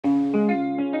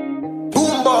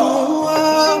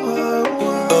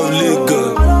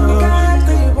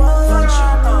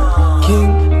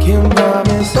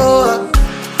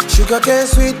Sugarcane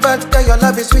sweet, but girl, your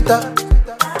love is sweeter.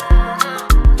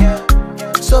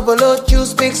 So below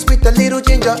juice mixed with a little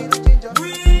ginger.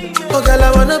 Oh girl,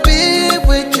 I wanna be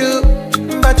with you,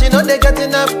 but you know they got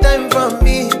enough time for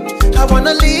me. I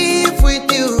wanna live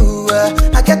with you.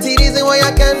 I get the reason why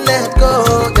I can't let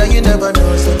go. Girl, you never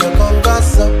know, so you come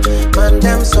gas up. Man,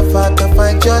 them so far to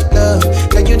find your love.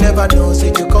 Girl, you never know, so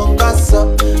you come gas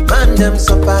up. Man, them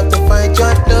so far to find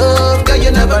your love. Girl,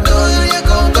 you never know, you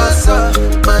come gas up.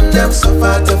 Man, them so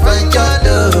far to find your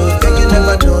love. Girl, you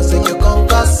never know, so you come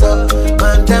gas up.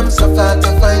 Man, them so far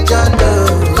to find your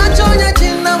love. Match on your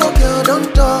chin now, girl,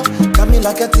 don't talk. Got me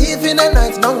like a thief in the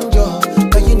night, long jaw.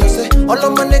 But you know, say, all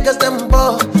of my niggas, them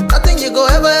ball. Nothing you go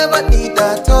ever need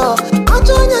at all. Match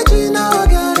on your chin now,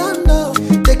 girl, don't know.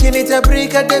 Taking it a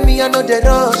break, at me, I know the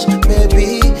rush.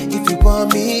 Baby, if you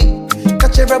want me,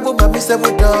 catch a rebel, my miss with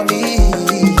me.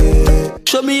 Yeah.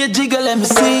 Show me a jigger, let me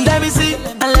see. Let me see.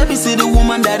 And let me see the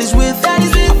woman that is with. I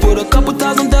put a couple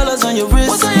 $1,000 on your wrist.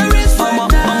 What's on your wrist? Mama,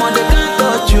 they can't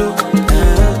touch you.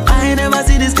 I ain't never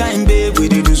see this kind, babe. We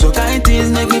do so kind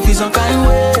things, make me feel some kind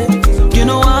way. You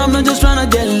know I'm not just tryna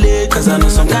get laid, cause I know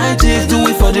some kind chicks do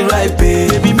it for the right pay.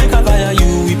 Baby, make I fire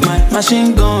you with my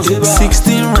machine gun.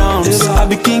 16 rounds, I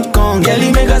be King Kong.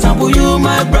 Girlie, make I sample you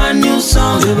my brand new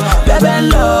song. Baby,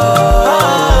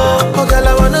 love. Oh girl,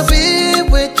 I wanna be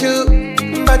with you,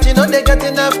 but you know they got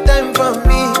enough time for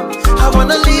me. I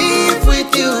wanna live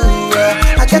with you,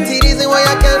 yeah. I get the reason why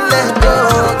I can't let go.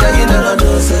 Girl, you never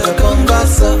know, so you come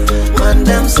gas up. Man,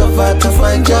 them so far to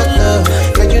find your love.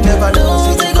 Girl, you never know,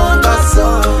 so you come gas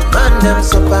up. Man, them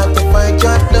so far to find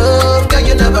your love. Girl,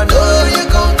 you never know, you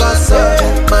come gas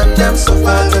up. Man, them so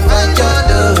far to find your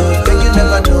love. Girl, you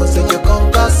never know, so you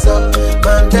come gas up.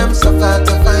 Man, them so far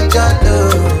to find your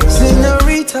love.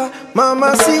 Senorita,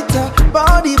 mamacita,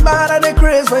 body bad and the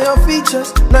craze for your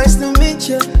features. Nice to meet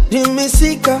you, Jimmy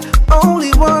Sika.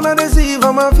 Only one I deceive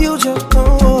on my future.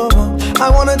 Oh, I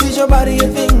wanna teach your body a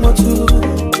thing or two.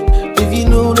 If you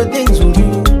know the things we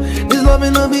do, this love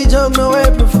ain't no be jump no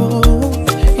April Fool.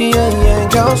 Yeah,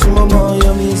 girl, some more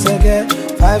yummy seke.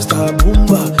 5-star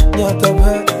boomba, nyata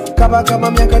ba. Kaba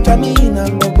kaba miaka tamina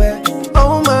mbobe.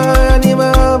 Oh my, I need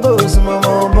my elbows, my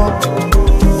mama.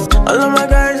 All of my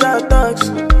guys are thugs,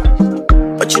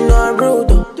 but you know I'm rude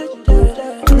though.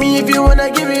 Tell me if you wanna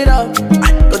give it up,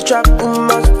 go trap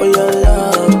much for your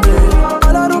love, babe.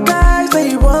 All of the guys,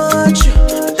 they want you,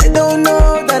 but they don't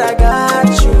know that I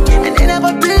got you. And they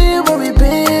never been what we've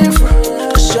been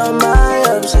through, cause you're my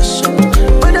obsession.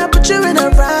 When I put you in a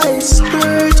right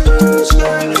skirt,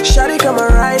 shawty come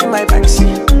and ride in my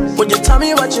backseat. Would you tell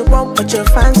me what you want, what you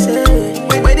fancy?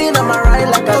 Waiting on my ride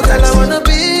like a taxi. Girl, I wanna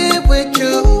be with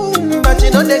you, but you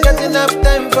know they got enough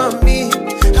time for me.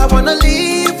 I wanna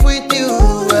live with you.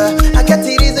 I get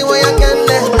the reason why I can't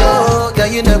let go. Girl,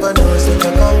 you never know, so you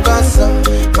come gas up.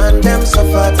 Man, them so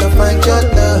far to find your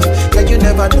love. Girl, you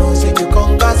never know, so you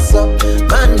come gas up.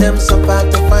 Man, them so far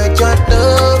to find your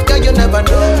love. Girl, you never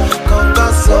know, come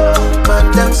gas up.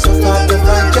 Man, them so far to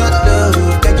find your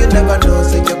love. Girl, you never know,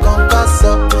 so you come gas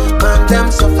up. Man, them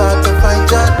so far to find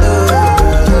your love.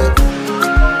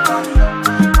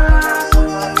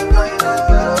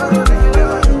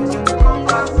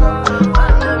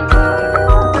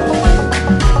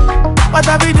 What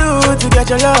have you do to get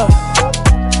your love?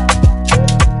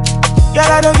 Girl,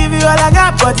 I don't give you all I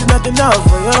got, but it's not enough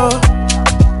for you.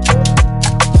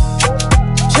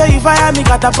 Show you fire me,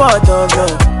 got a pot of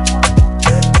love.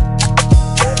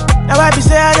 Now I be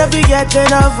say I don't be getting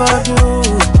enough of you.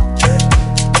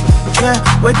 Yeah,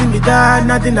 waiting me down,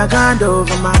 nothing I can't do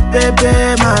for my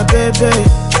baby, my baby.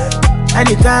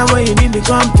 Anytime when you need me,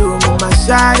 come to me, my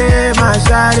shawty,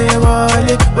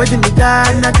 wallet. Waiting me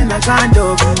down, nothing I can't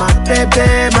do for my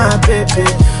baby,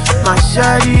 my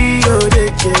shawty, oh, they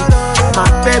care. My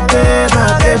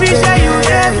baby, say you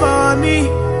there for me,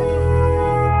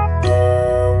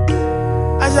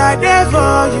 as I there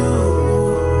for you.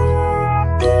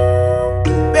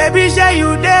 Baby, say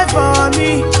you there for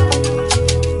me,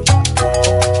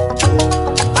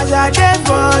 as I there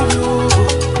for you.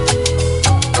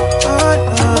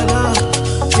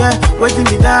 Yeah, waiting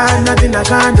me down, nothing I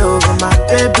can't do for my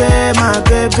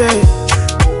baby.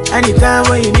 Anytime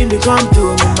when you need me, come to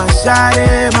me, my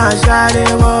shawty,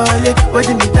 wallet.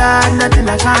 Waiting me down, nothing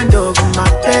I can't do for my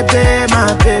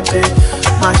baby.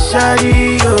 My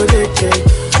shawty, oh, they take.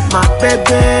 My baby.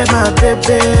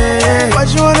 What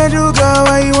you wanna do, girl,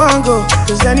 where you wanna go?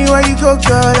 Cause anywhere you go,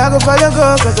 girl, I go follow,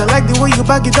 go. Cause I like the way you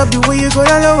back it up, the way you go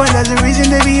down low. And that's the reason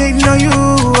they be hating on you,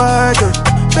 I do.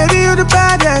 Baby, you the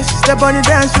baddest. highness. Step on the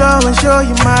dance floor and show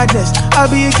you madness. I'll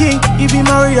be a king, you be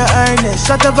my royal highness.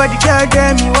 Shut up for the girl,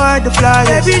 damn you are the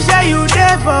flyest. Baby, say you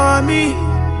there for me,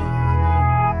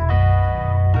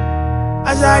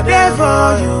 as I there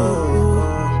for you.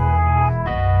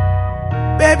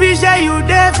 Baby, say you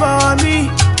there for me,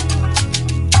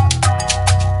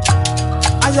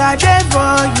 as I there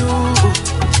for you.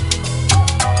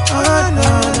 Oh no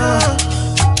no.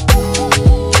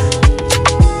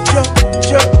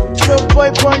 Yo,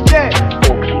 boy, point that.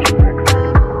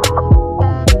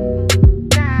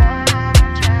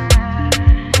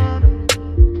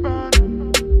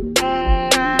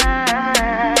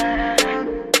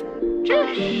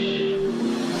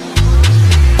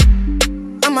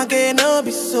 I'ma get no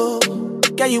be so.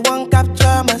 Girl, you won't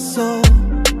capture my soul.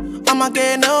 I'ma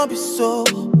get no be so.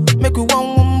 Make you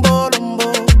one wumbo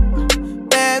lumbo.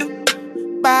 Peru,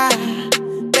 bye.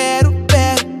 Peru,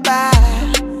 Peru, bye.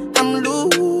 I'm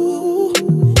loose.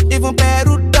 Even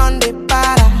Peru done the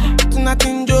para. Tonight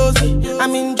in Josie,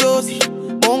 I'm in Josie.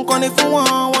 Won't call if you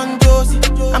want one Josie.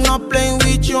 I'm not playing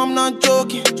with you, I'm not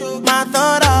joking. My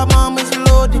thought of mom is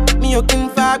loaded. Mayorkun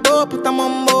Flag, but I'm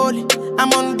on molly.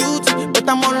 I'm on duty, but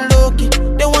I'm on low-key.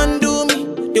 They want do me,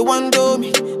 they want do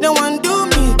me. They want do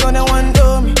me, cause they want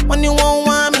do me. When you won't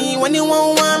want me, when you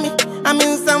won't want me, I'm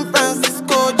in San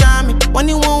Francisco, Jammy. When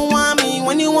you won't want me,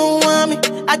 when you won't want me,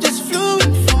 I just flew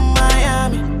in from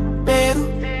Miami.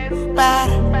 Peru,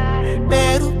 para,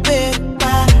 Peru, Peru,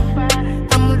 para.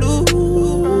 I'm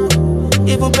loose,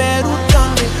 even Peru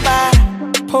done me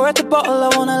para. Pour out the bottle,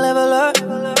 I wanna level up.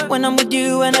 When I'm with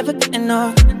you, I never get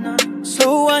enough.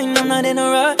 Slow wine, I'm not in a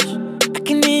rush. I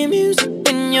can hear music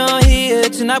when you're here.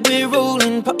 Tonight we're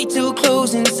rolling, party till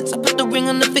closing. Since I put the ring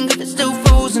on the finger, it's still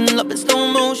frozen. Love in slow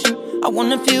motion, I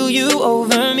wanna feel you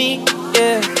over me,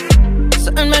 yeah.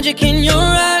 Certain magic in your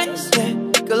eyes, yeah.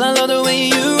 Girl, I love the way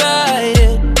you ride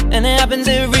it. And it happens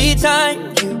every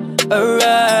time you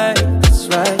arrive, that's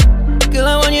right. Girl,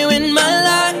 I want you in my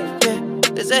life, yeah.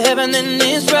 There's a heaven and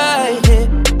it's right here,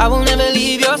 yeah. I will never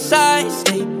leave your side,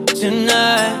 stay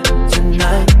tonight.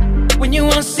 When you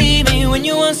won't see me, when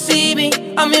you won't see me,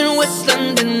 I'm in West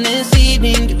London this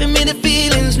evening, giving me the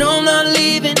feelings, no I'm not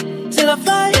leaving till I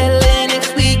fly LA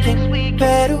next weekend.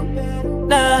 Peru,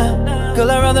 nah, girl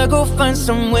I'd rather go find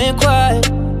somewhere quiet.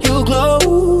 You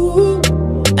glow,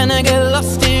 and I get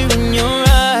lost here in your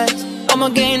eyes. I'm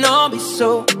again, I'll be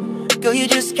so, girl you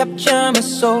just capture my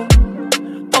soul.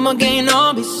 I'm again,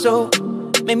 I'll be so,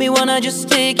 make me wanna just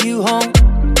take you home.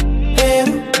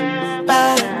 Peru,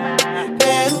 bye.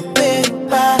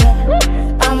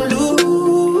 I'm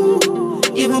loose,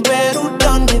 even Peru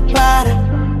done the para.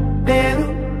 Peru,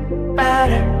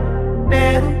 para,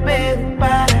 Peru, Peru,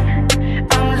 para.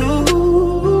 I'm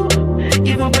loose,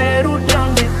 even Peru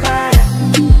done the para.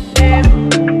 Peru,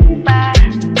 para,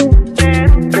 Peru,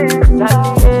 Peru.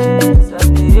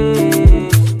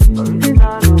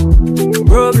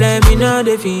 Problem in all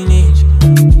the finish,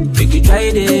 make you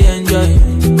try to enjoy.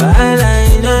 Wahala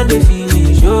in all the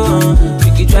finish, oh.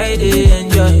 Try to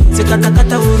enjoy. Say kata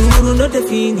kata uru not the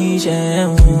finish.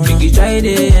 Make you try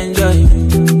to enjoy.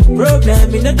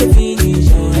 Problem is not the finish.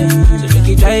 So make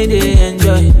you try to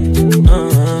enjoy.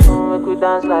 Make you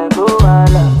dance like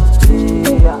Wahala,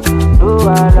 yeah,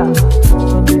 Wahala.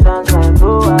 Make you dance like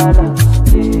Wahala,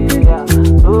 yeah,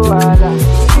 Wahala.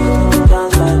 Make you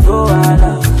dance like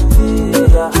Wahala, yeah,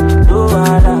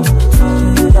 Wahala.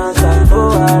 Make you dance like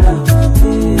Wahala,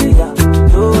 yeah,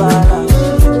 Wahala.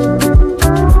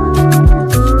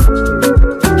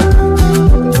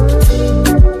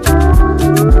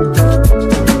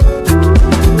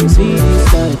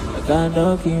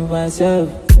 Can't kill myself.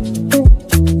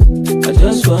 I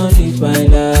just want to live my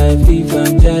life, if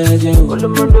I'm judging. I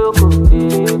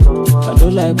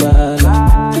don't like Wahala,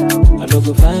 I don't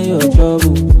go find your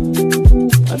trouble.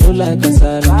 I don't like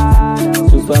Kasala,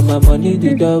 so far my money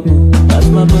the double. As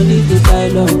my money the buy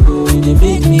logo, it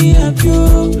make me happy,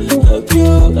 happy.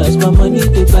 As my money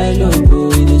the buy logo,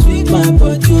 it sweet my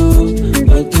body.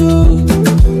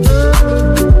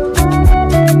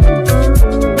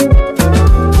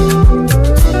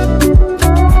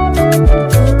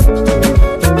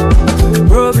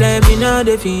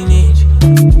 The finish,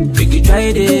 make you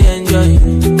try to enjoy.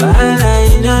 Wahala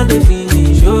in all the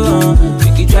finish, oh.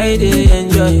 Make you try to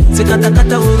enjoy. Say kata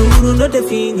kata uru not the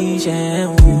finish,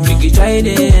 make you try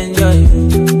to enjoy.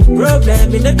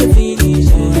 Problem in the finish,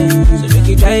 so make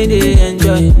you try to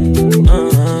enjoy.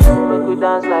 Make you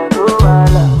dance like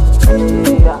Wahala,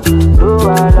 yeah,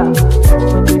 Wahala.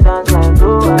 Make you dance like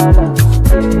Wahala,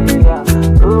 yeah,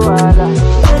 Wahala.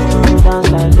 Make you dance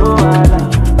like Wahala.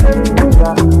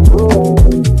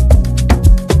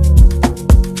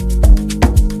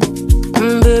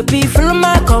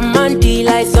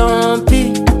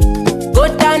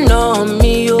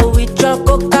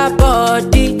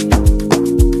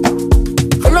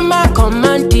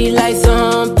 like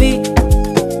zombie.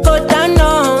 Go down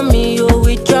on me, you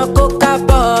with your coca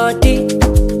body.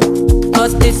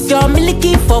 Cause this your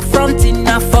milky for front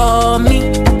enough for me.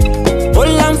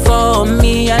 Hold on for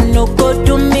me, I no go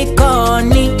do me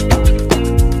corny.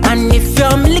 And if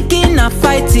you're milky na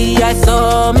fighty, I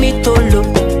saw me to look.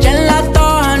 Gelato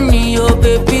honey, oh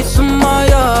baby,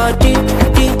 sumoyo deep.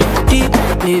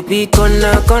 Baby,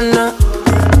 gonna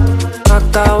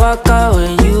waka waka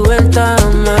when you enter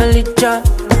Malicha.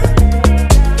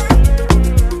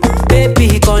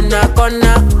 Baby, gonna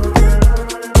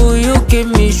will you give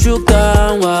me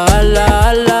sugar,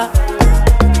 wahala.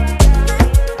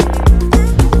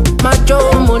 Macho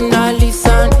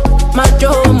Monalisa,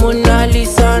 Macho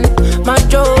Monalisa,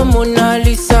 Macho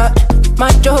Monalisa,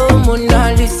 Macho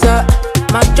Monalisa,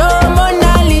 Macho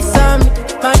Monalisa,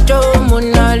 Macho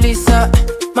Monalisa,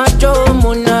 Macho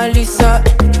Monalisa,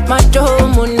 Macho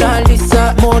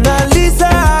Monalisa. Monalisa,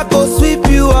 I go sweep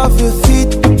you off your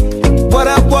feet. What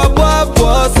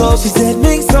up, she said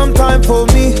make some time for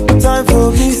me,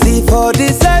 See for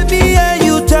this me and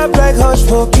you tap like hush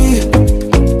for me.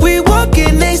 We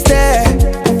walking next there,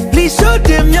 please show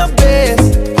them your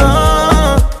best.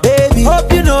 Baby,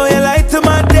 hope you know you light to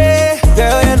my day.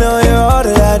 Girl, you know you're all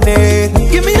that I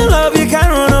need. Give me your love, you can't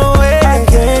run away. I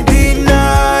can't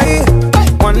deny.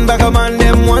 One back of man,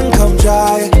 them one come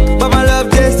try. But my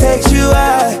love just takes you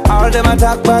high. All them I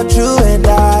talk about you and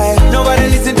I. Nobody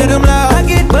listen to them loud. I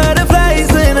get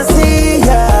butterflies when I see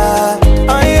ya.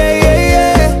 Oh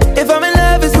yeah. If I'm in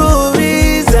love, it's for a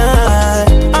reason.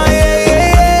 Oh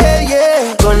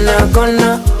yeah.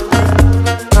 Gonna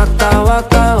waka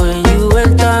waka when you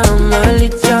enter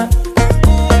Malicha.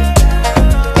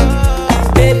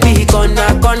 Baby, gonna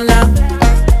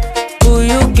will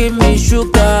you give me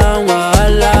sugar,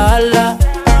 wahala.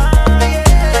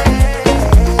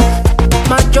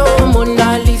 Macho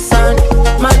Monalisa,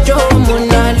 Macho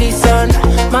Monalisa,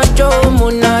 Macho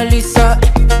Monalisa,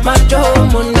 Macho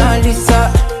Monalisa,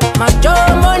 Macho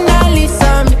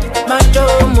Monalisa, Macho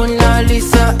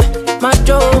Monalisa,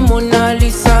 Macho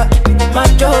Monalisa,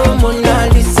 Macho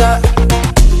Monalisa.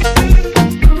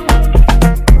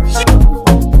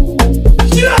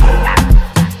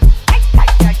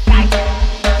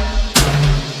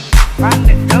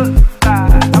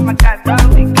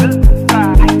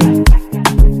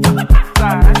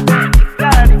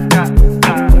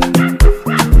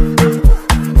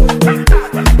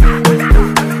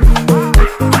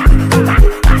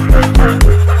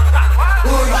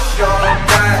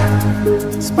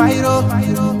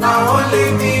 Now only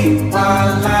me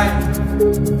one life.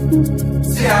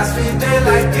 See us we day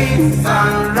like this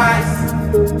sunrise.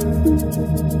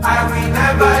 I will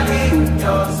never leave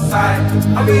your side.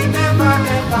 I will never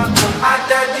ever go. I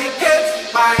dedicate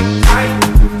my time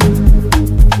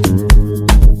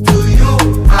to you,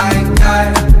 my guy.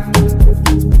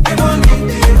 Even if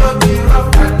the road be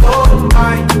rough, I don't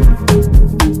mind.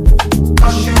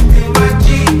 'Cause you be my G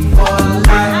for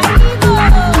life.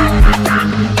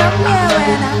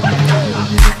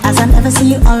 As I never see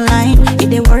you online, it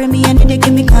they worry me and it they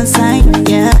give me consign.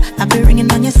 Yeah, I be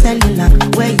ringing on your cellular.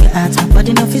 Where you at? My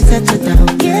body no fit settle down.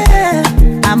 Yeah,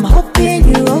 I'm hoping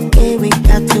you okay. We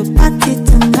got to party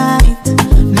tonight.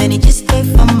 Many just stay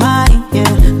for mine.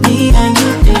 Yeah, me and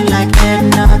you do like they're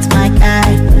not my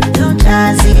guy. Don't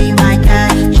jazzy my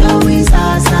guy. Show is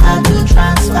ours. I do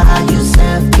transfer.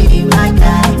 Yourself be my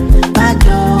guy. My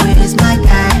dough is my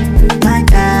guy. My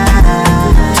guy.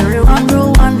 To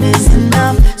rule one is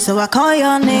enough. So I call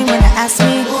your name when I ask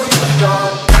me.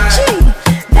 Gee,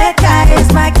 that guy is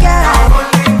my guy.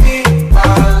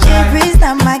 Jerry's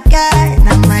not my guy,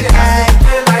 not my guy.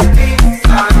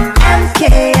 MK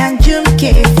and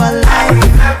Junke for life.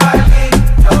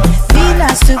 Vina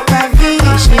Super V,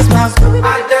 she's my boo.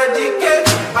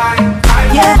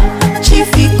 Yeah,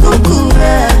 Chiefy Cuckoo.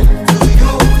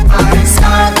 So I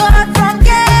got from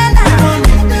Ghana.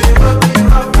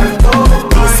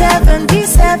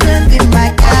 D7, be my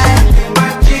guy.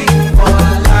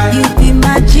 You be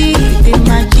my G, be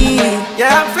my G.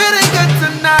 Yeah, I'm feeling good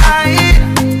tonight.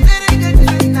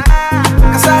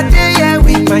 Cause I did, yeah,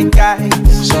 with my guys.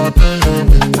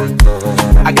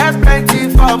 I got plenty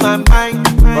for my mind,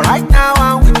 but right now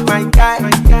I'm with my guy.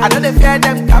 I know they fear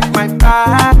them got my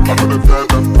back.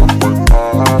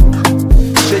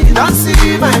 So you don't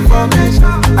see my information.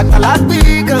 I got a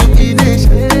big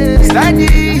combination. It's like the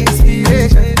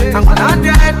inspiration. I'm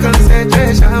 100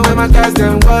 concentration. When my guys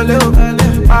them go low,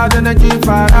 hard energy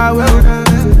far away.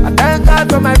 I thank God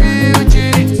for my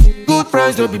beauty. Good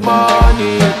friends don't be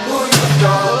money.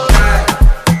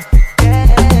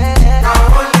 Now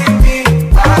only me,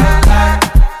 one life.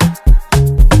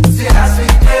 See us we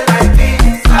play like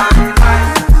this.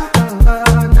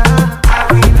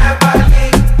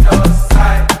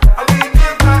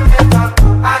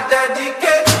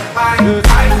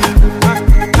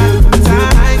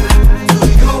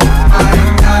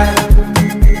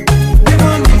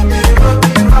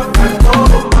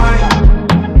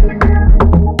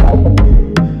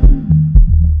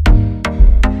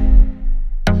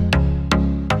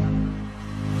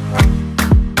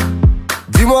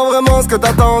 que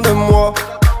t'attends de moi?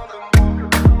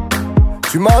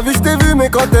 Tu m'as vu, je t'ai vu, mais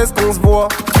quand est-ce qu'on se voit?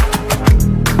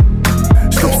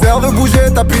 Je t'observe bouger,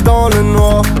 tapis dans le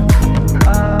noir.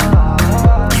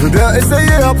 Je veux bien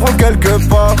essayer à prendre quelques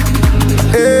pas.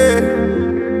 Et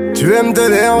tu aimes te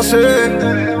déhancher.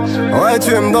 Ouais,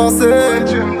 tu aimes danser.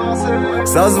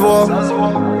 Ça se voit.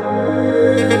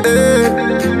 Et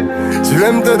tu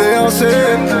aimes te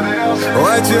déhancher.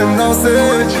 Ouais, tu aimes danser.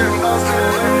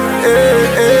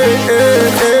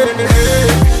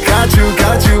 Catchu,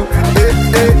 catchu,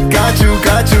 catchu,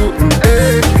 catchu,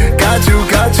 catchu,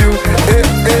 catchu,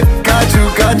 catchu,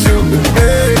 catchu,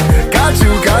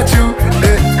 catchu,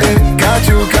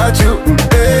 catchu, catchu,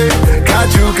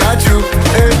 catchu, catchu,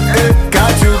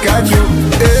 catchu, catchu,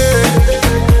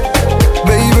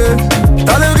 baby,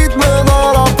 t'as le rythme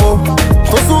dans la peau.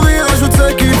 Ton sourire ajoute ce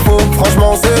qu'il faut.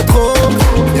 Franchement c'est trop.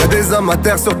 Y'a des hommes à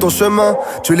terre sur ton chemin.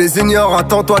 Tu les ignores,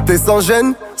 attends-toi, t'es sans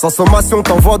gêne. Sans sommation,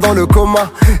 t'envoies dans le coma.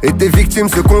 Et tes victimes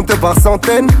se comptent par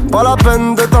centaines. Pas la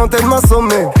peine de tenter de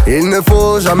m'assommer. Il ne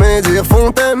faut jamais dire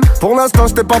fontaine. Pour l'instant,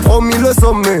 je t'ai pas promis le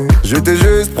sommet. Je t'ai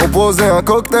juste proposé un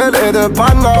cocktail et de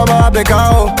Panama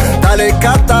Becao. T'as les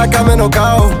katas qu'amènent au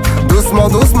chaos. Doucement,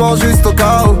 doucement, juste au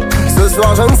chaos. Ce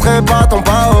soir, je ne serai pas ton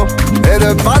pao. Et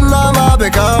de Panama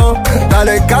Becao. T'as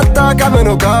les katas qu'amènent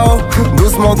au chaos.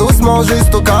 Doucement, doucement,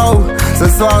 juste au chaos. Ce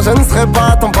soir, je ne serai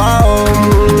pas ton pao.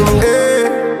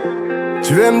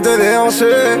 Tu aimes te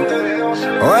déhancher,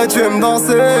 ouais tu aimes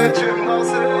danser,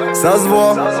 ça se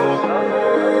voit.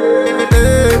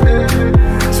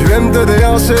 Tu aimes te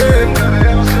déhancher,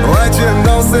 ouais tu aimes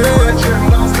danser.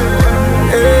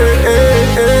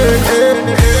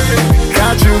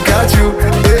 Catchu, catchu,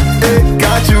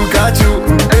 catchu, catchu,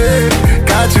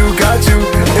 catchu, catchu,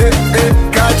 catchu,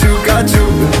 catchu, catchu,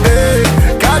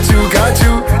 catchu,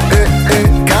 catchu,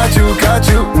 catchu,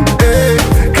 catchu,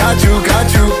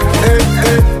 catchu.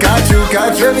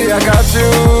 Baby, I got you.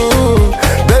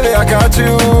 Baby, I got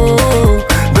you.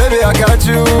 Baby, I got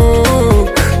you.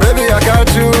 Baby, I got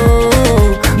you.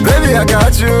 Baby, I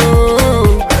got you.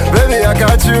 Baby, I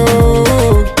got you.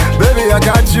 Baby, I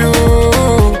got you.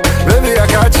 Baby, I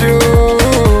got you.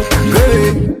 Baby,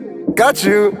 got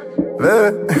you.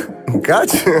 Baby,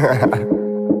 got you.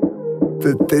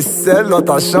 T'es seule dans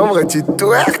ta chambre et tu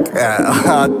twerk.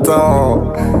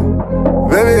 Attends.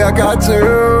 Baby, I got you.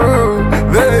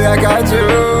 Baby, I got you.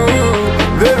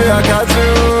 Baby, I got you.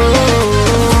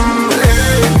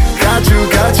 Got you,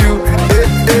 got you.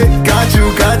 Got you,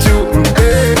 got you.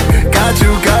 Got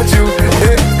you, got you.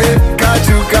 Got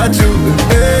you, got you.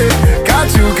 Got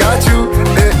you, got you.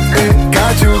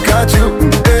 Got you, got you.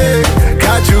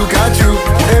 Got you, got you.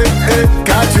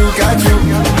 Got you, got you.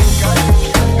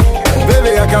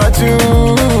 Baby, I got you.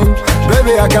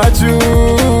 Baby, I got you.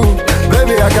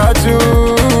 Baby, I got you.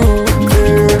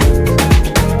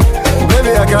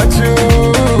 Baby, I got you.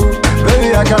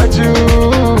 Baby, I got you. Baby, I got you.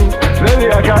 Baby,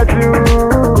 I got you.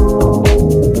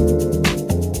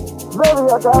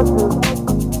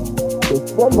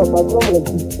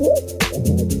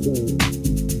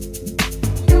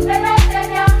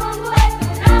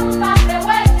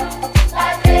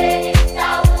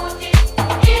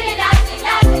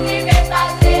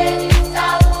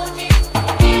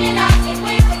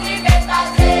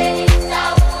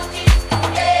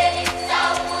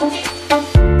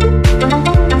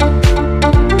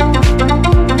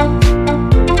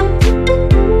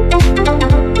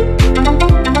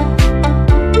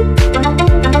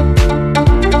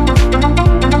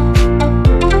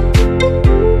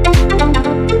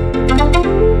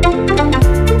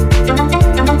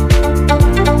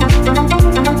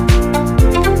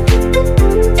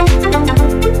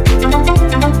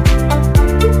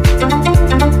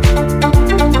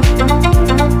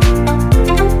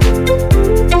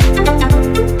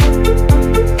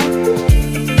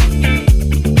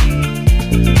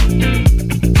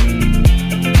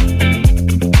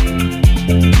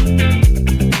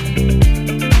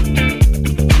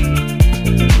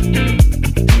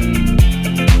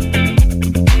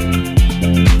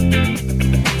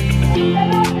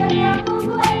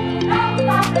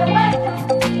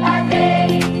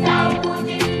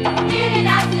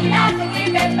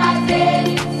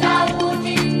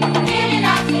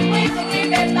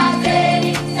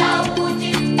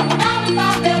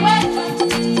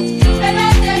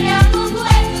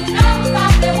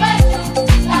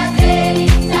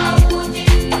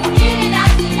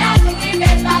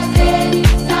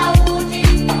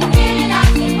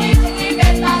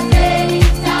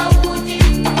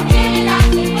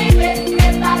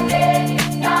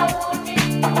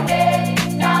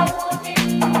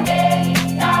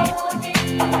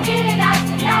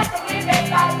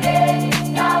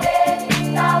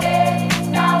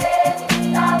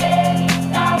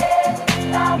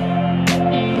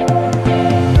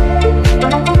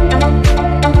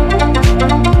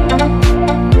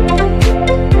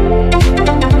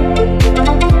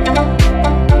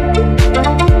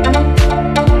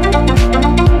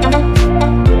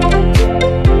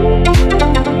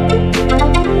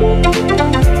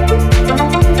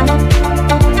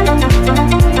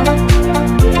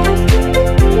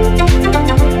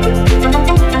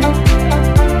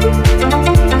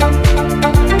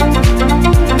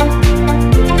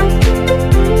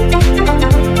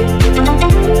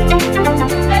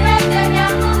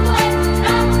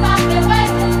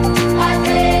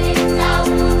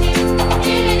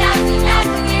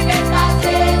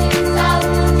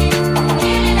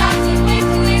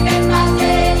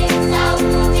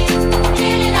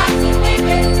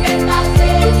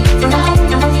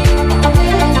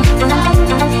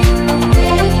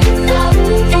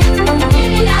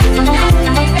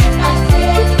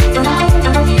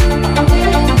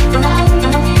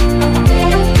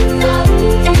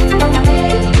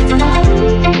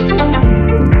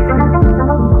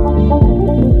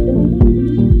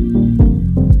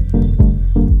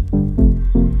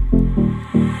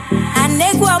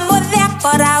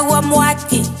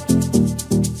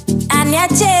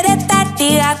 Aniachere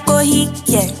tati ako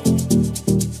hike.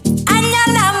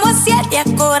 Anyana mosia dia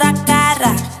kora kara.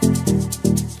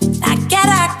 Na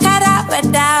kara kara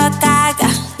without kaga.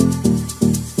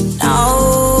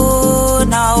 No,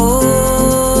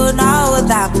 no, no,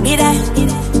 that be that.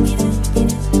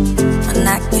 And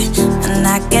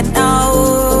I get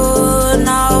no,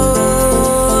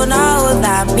 no, no,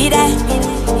 that be that.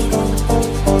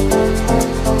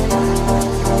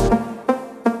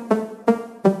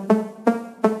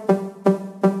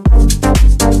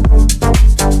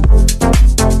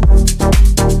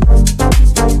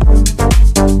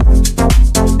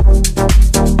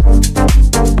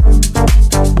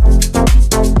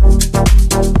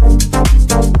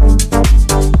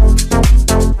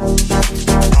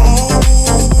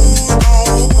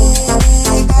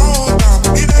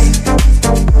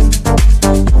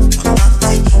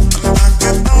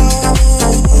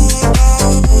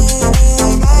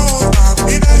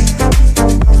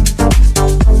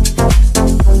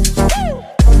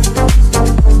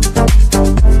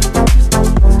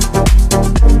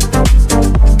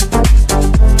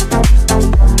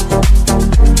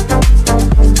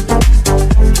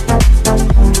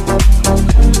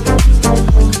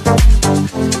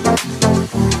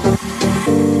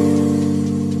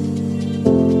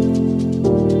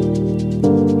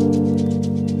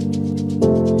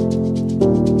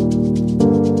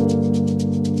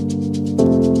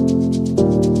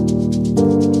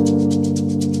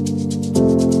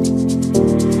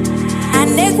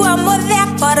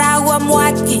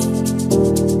 Mwaki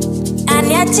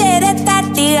Aniachere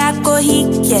tati ako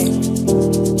hike.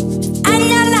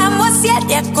 Anyana mosia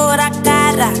dia kora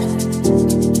kara.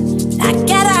 Na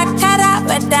kara kara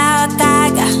without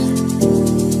kaga.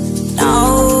 No,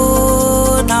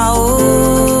 no,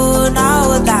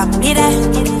 no, that be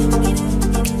that.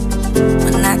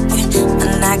 And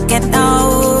I get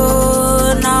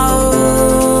no,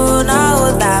 no,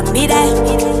 no, that be that.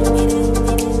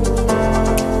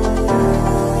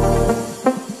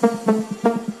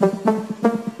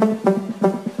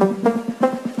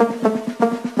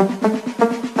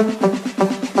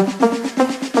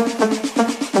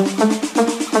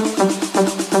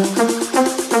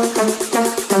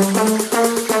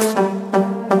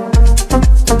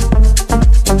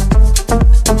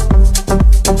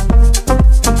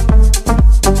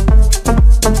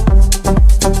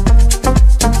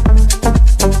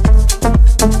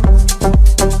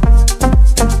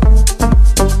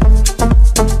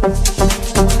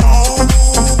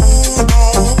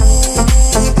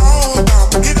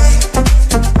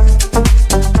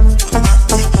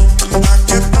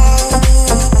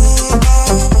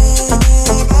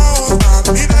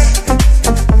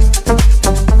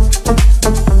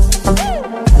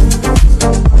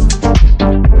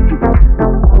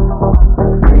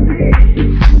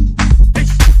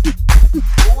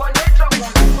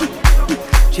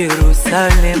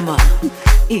 Jerusalema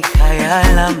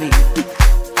ikayalami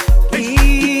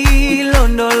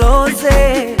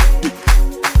ilondoloze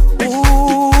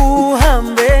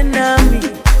uhambe nami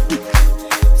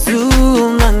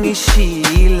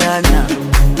zungangishilana.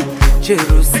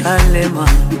 Jerusalema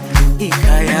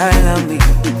ikayalami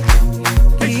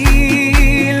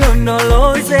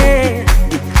ilondoloze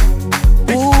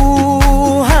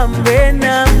uhambe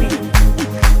nami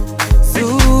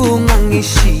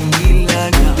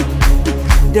zungangishilana.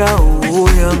 Dawo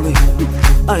yami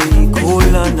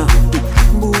ayikolana,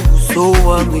 buso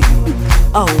wami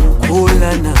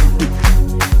awukolana.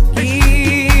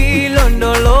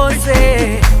 Ilondoloze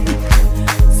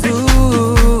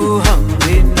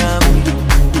zuhambe nami.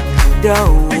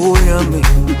 Dawo yami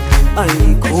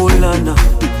ayikolana,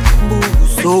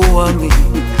 buso wami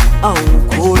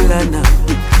awukolana.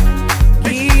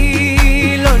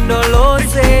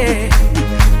 Ilondoloze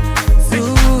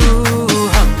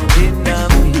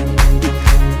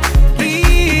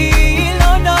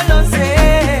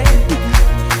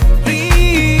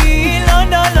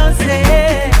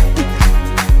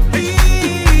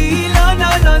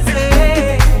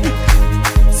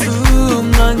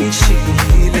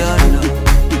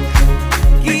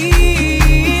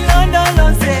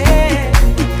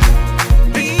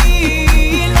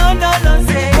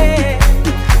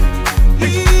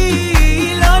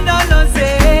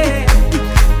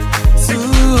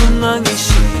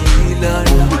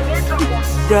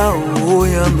dawo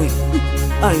yami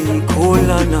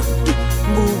ayikolana,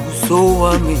 buso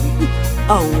wami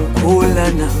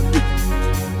awukolana.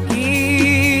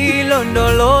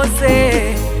 Ilondoloze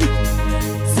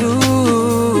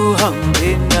zuhambe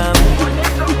nami.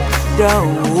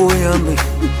 Dawo yami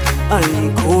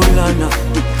ayikolana,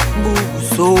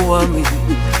 buso wami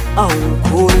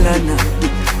awukolana.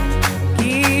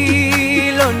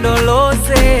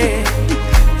 ilondoloze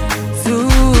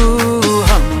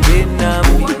zuhambe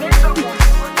nami.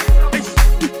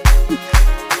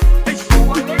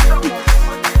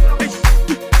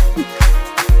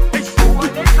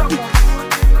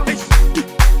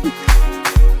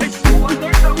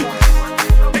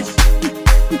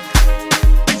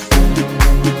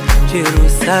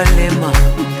 Jerusalema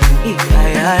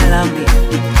ikayalami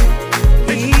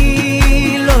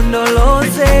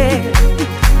ilondoloze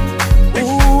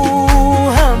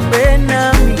uhambe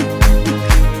nami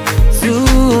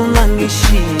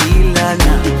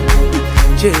zungangishilana.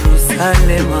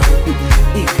 Jerusalema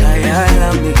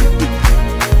ikayalami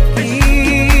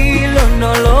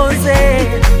ilondoloze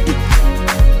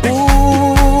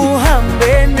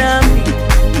uhambe nami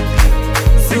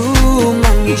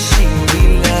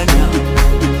zungangishilana.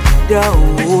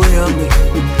 Dawo yami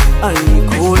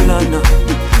ayikholana,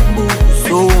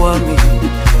 buso wami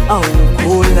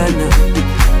awukholana.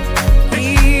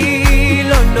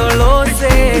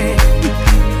 Ilondoloze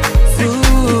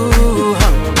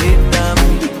zuhambe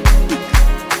nami.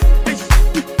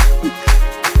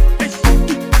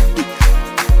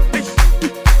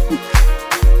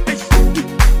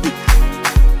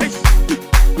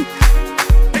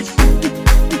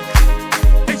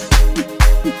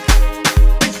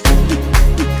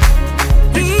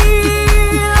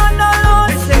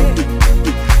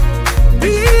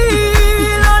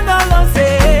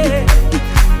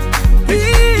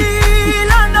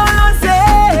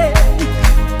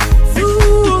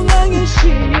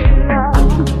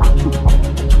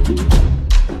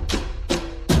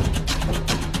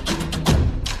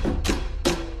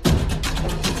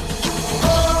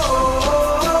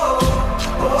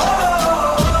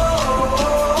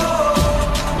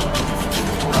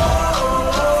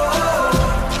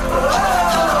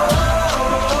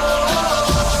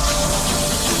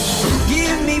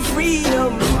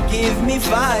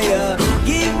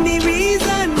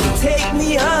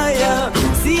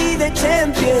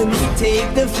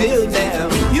 Take the field now,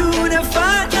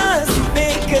 unify us,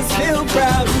 make us feel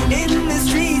proud. In the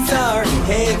streets our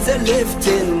heads are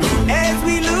lifting as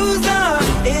we lose our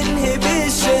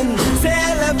inhibition.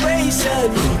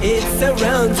 Celebration, it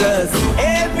surrounds us,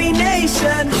 every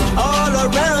nation, all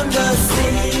around us.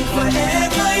 Singing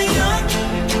forever young,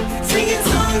 singing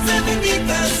songs underneath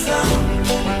the sun.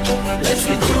 Let's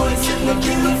rejoice in the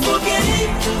beautiful game,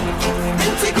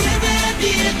 and together at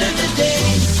the end of the day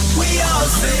we all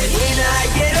say, when I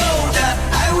get older,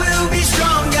 I will be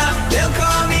stronger. They'll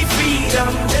call me freedom,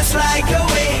 just like a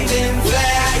waving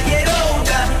flag. I get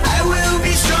older, I will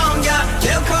be stronger.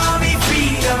 They'll call me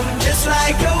freedom, just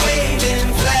like a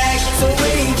waving flag. So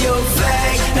wave your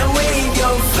flag, now wave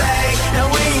your flag, now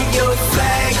wave your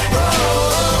flag. Oh,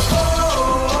 oh,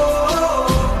 oh,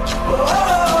 oh, oh, oh.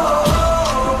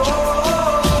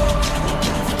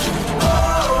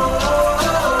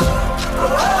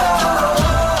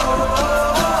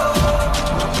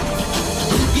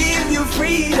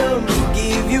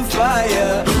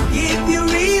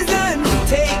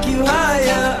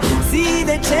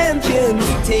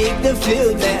 Take the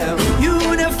field now,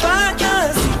 unify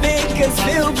us, make us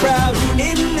feel proud.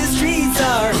 In the streets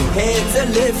our heads are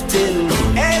lifting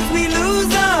as we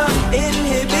lose our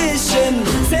inhibition.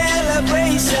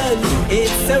 Celebration, it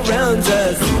surrounds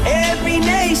us, every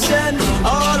nation,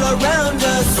 all around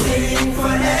us. Sing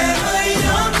forever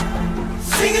young,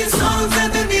 singing songs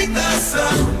underneath the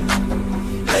sun.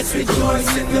 Let's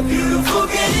rejoice in the beautiful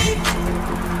game,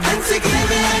 and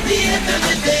together at the end of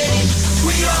the day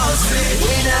we all say,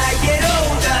 when I get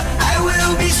older, I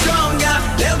will be stronger.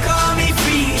 They'll call me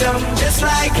freedom, just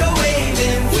like a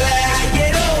waving flag. I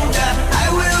get older,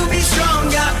 I will be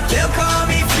stronger. They'll call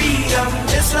me freedom,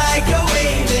 just like a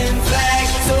waving flag.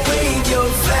 So wave your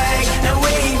flag, now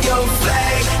wave your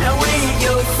flag, now wave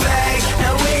your flag,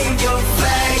 now wave your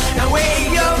flag, now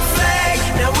wave your flag,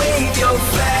 now wave your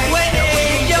flag,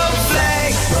 wave your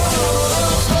flag. Oh,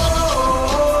 oh, oh,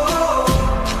 oh, oh.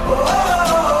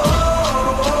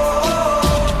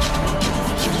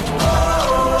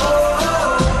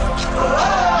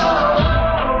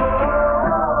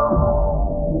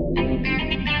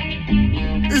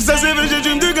 Ça c'est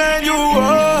vegedream de gagne.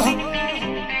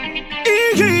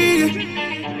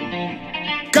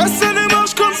 Casse les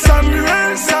manches comme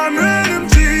Samuel, Samuel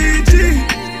Mtiti.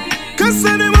 Casse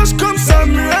les manches comme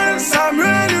Samuel,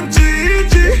 Samuel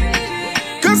Mtiti.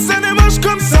 Casse les manches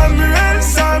comme Samuel,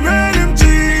 Samuel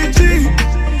Mtiti.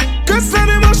 Casse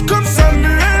les manches comme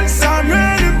Samuel,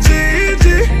 Samuel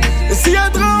Mtiti. Et s'il y a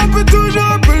trop, on peut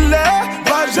toujours appeler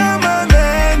Benjamin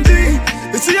Mendy.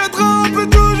 Et s'il y a trop, on peut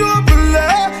toujours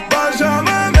appeler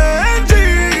Benjamin Mendy.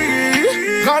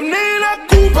 Ramenez la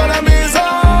coupe à la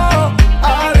maison.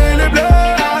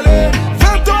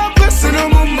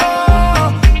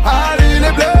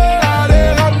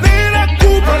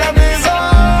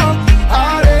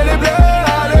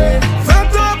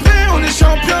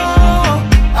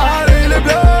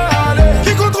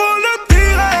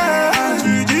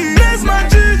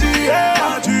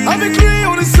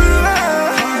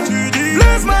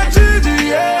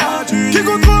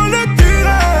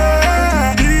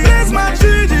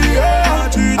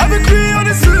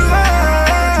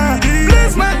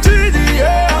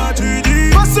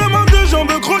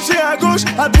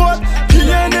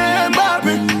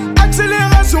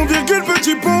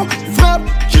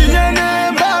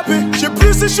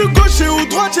 gaucher ou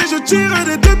droitier, je tire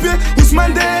des deux pieds.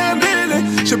 Ousmane Dembélé.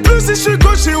 Je sais plus si je suis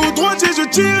gaucher ou droitier, je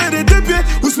tire des deux pieds.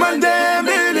 Ousmane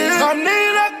Dembélé.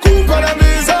 Ramenez la coupe à la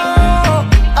maison.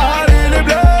 Allez les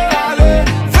bleus, allez.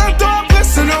 20 ans après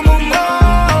c'est le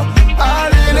moment.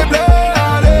 Allez les bleus,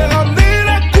 allez. Ramenez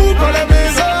la coupe à la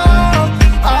maison.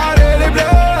 Allez les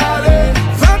bleus, allez.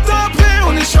 20 ans après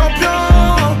on est champion.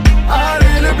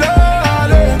 Allez les bleus,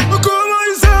 allez. Comment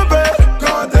ils s'appellent?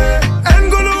 Cadey,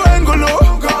 N'Golo, N'Golo,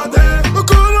 Cadey.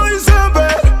 Comment ils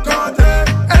s'appellent? Cadey,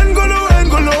 N'Golo,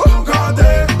 N'Golo,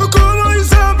 Cadey. Comment ils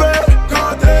s'appellent?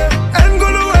 Cadey,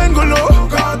 N'Golo, N'Golo,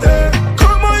 Cadey.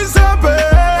 Comment ils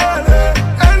s'appellent?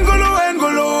 N'Golo,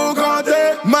 N'Golo, Cadey.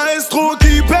 Maestro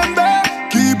Kipembe,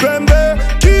 Kipembe,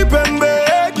 Kipembe,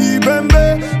 Kipembe,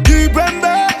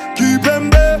 Kipembe,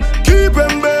 Kipembe,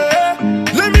 Kipembe.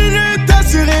 Les milieux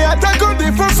assurés, attaquant,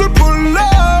 défense, Polo,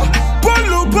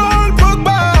 Polo, Paul,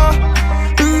 Pogba.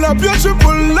 La pioche,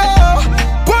 Polo,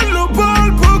 Polo, Paul,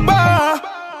 Pogba.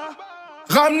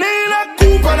 Ramenez la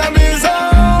coupe à la maison.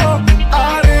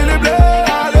 Allez les bleus,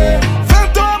 allez.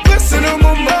 20 ans après c'est le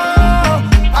moment.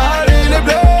 Allez les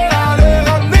bleus, allez.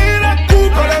 Ramenez la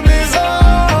coupe à la maison.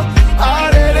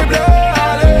 Allez les bleus,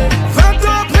 allez. 20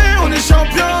 ans après on est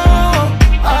champion.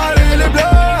 Allez les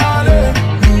bleus, allez.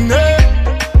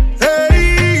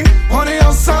 Hey, on est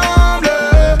ensemble.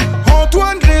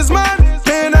 Antoine Griezmann,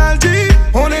 penalty,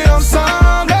 on est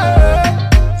ensemble.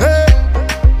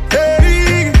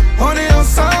 Hey, on est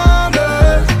ensemble.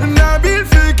 Nabil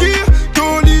Fekir,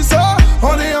 Tolisa,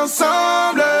 on est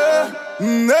ensemble.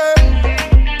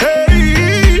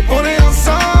 Hey, on est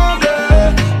ensemble.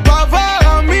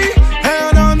 Pavard, Ami,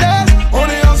 Hernandez, on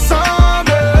est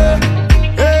ensemble.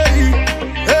 Hey,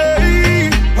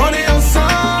 on est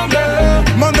ensemble.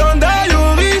 Mandanda,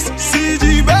 Yoris,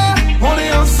 Sidibe, on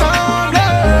est ensemble.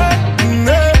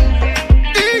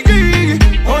 Iggy,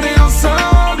 on est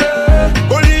ensemble.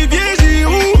 Olivier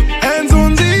Giroud,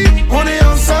 Nzonzi, on est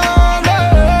ensemble.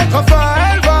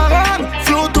 Raphaël Varane,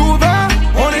 Flo Thauvin,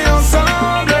 on est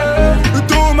ensemble.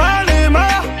 Thomas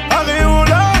Lemar,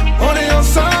 Areola, on est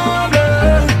ensemble.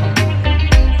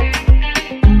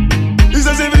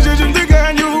 Isa Seve, je me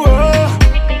gagne,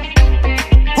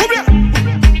 ou bien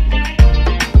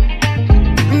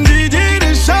Didier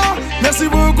Deschamps, merci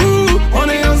beaucoup.